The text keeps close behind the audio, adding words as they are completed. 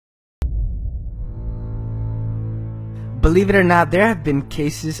Believe it or not, there have been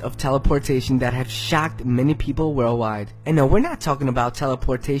cases of teleportation that have shocked many people worldwide. And no, we're not talking about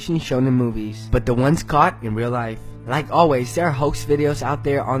teleportation shown in movies, but the ones caught in real life. Like always, there are hoax videos out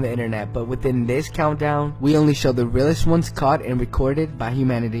there on the internet, but within this countdown, we only show the realest ones caught and recorded by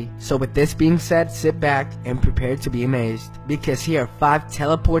humanity. So with this being said, sit back and prepare to be amazed, because here are 5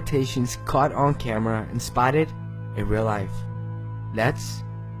 teleportations caught on camera and spotted in real life. Let's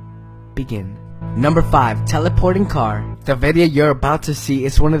begin. Number 5. Teleporting car. The video you're about to see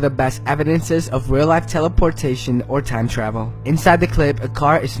is one of the best evidences of real life teleportation or time travel. Inside the clip, a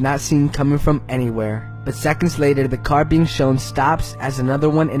car is not seen coming from anywhere. But seconds later, the car being shown stops as another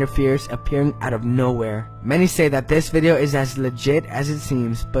one interferes, appearing out of nowhere. Many say that this video is as legit as it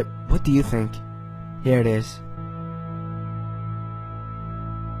seems, but what do you think? Here it is.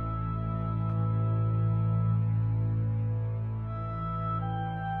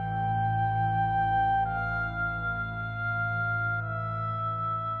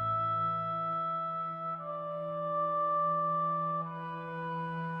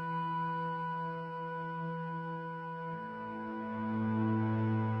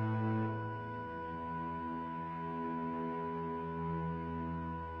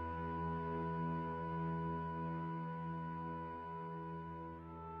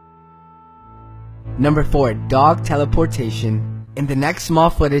 Number 4. Dog teleportation. In the next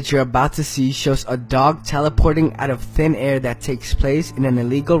small footage you're about to see shows a dog teleporting out of thin air that takes place in an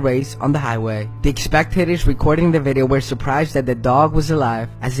illegal race on the highway. The spectators recording the video were surprised that the dog was alive,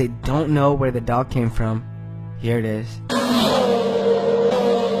 as they don't know where the dog came from. Here it is.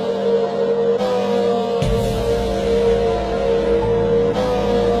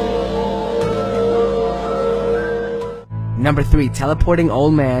 Number 3. Teleporting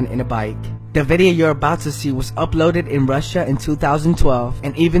old man in a bike. The video you're about to see was uploaded in Russia in 2012,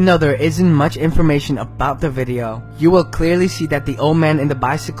 and even though there isn't much information about the video, you will clearly see that the old man in the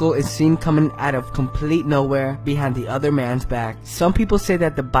bicycle is seen coming out of complete nowhere behind the other man's back. Some people say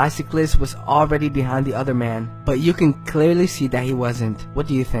that the bicyclist was already behind the other man, but you can clearly see that he wasn't. What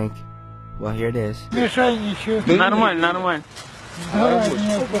do you think? Well, here it is. Нормально.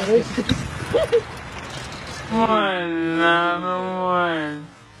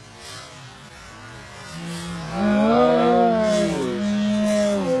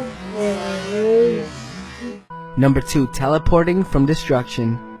 Number 2. Teleporting from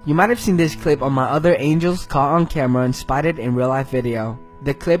destruction. You might have seen this clip on my other angels caught on camera and spotted in real life video.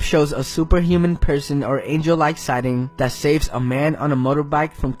 The clip shows a superhuman person or angel-like sighting that saves a man on a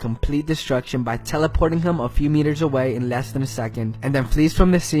motorbike from complete destruction by teleporting him a few meters away in less than a second, and then flees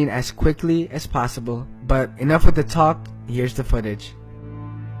from the scene as quickly as possible. But enough with the talk, here's the footage.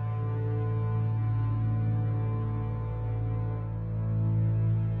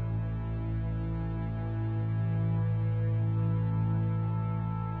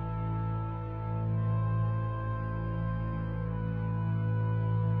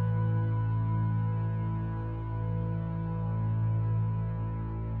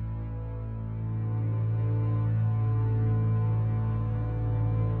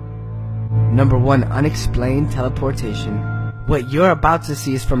 Number 1. Unexplained teleportation. What you're about to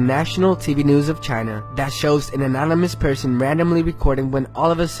see is from National TV News of China that shows an anonymous person randomly recording when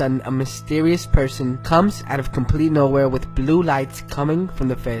all of a sudden a mysterious person comes out of complete nowhere with blue lights coming from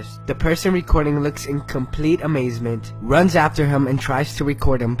the fist. The person recording looks in complete amazement, runs after him and tries to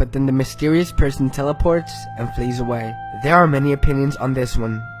record him, but then the mysterious person teleports and flees away. There are many opinions on this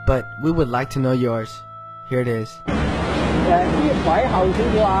one, but we would like to know yours. Here it is.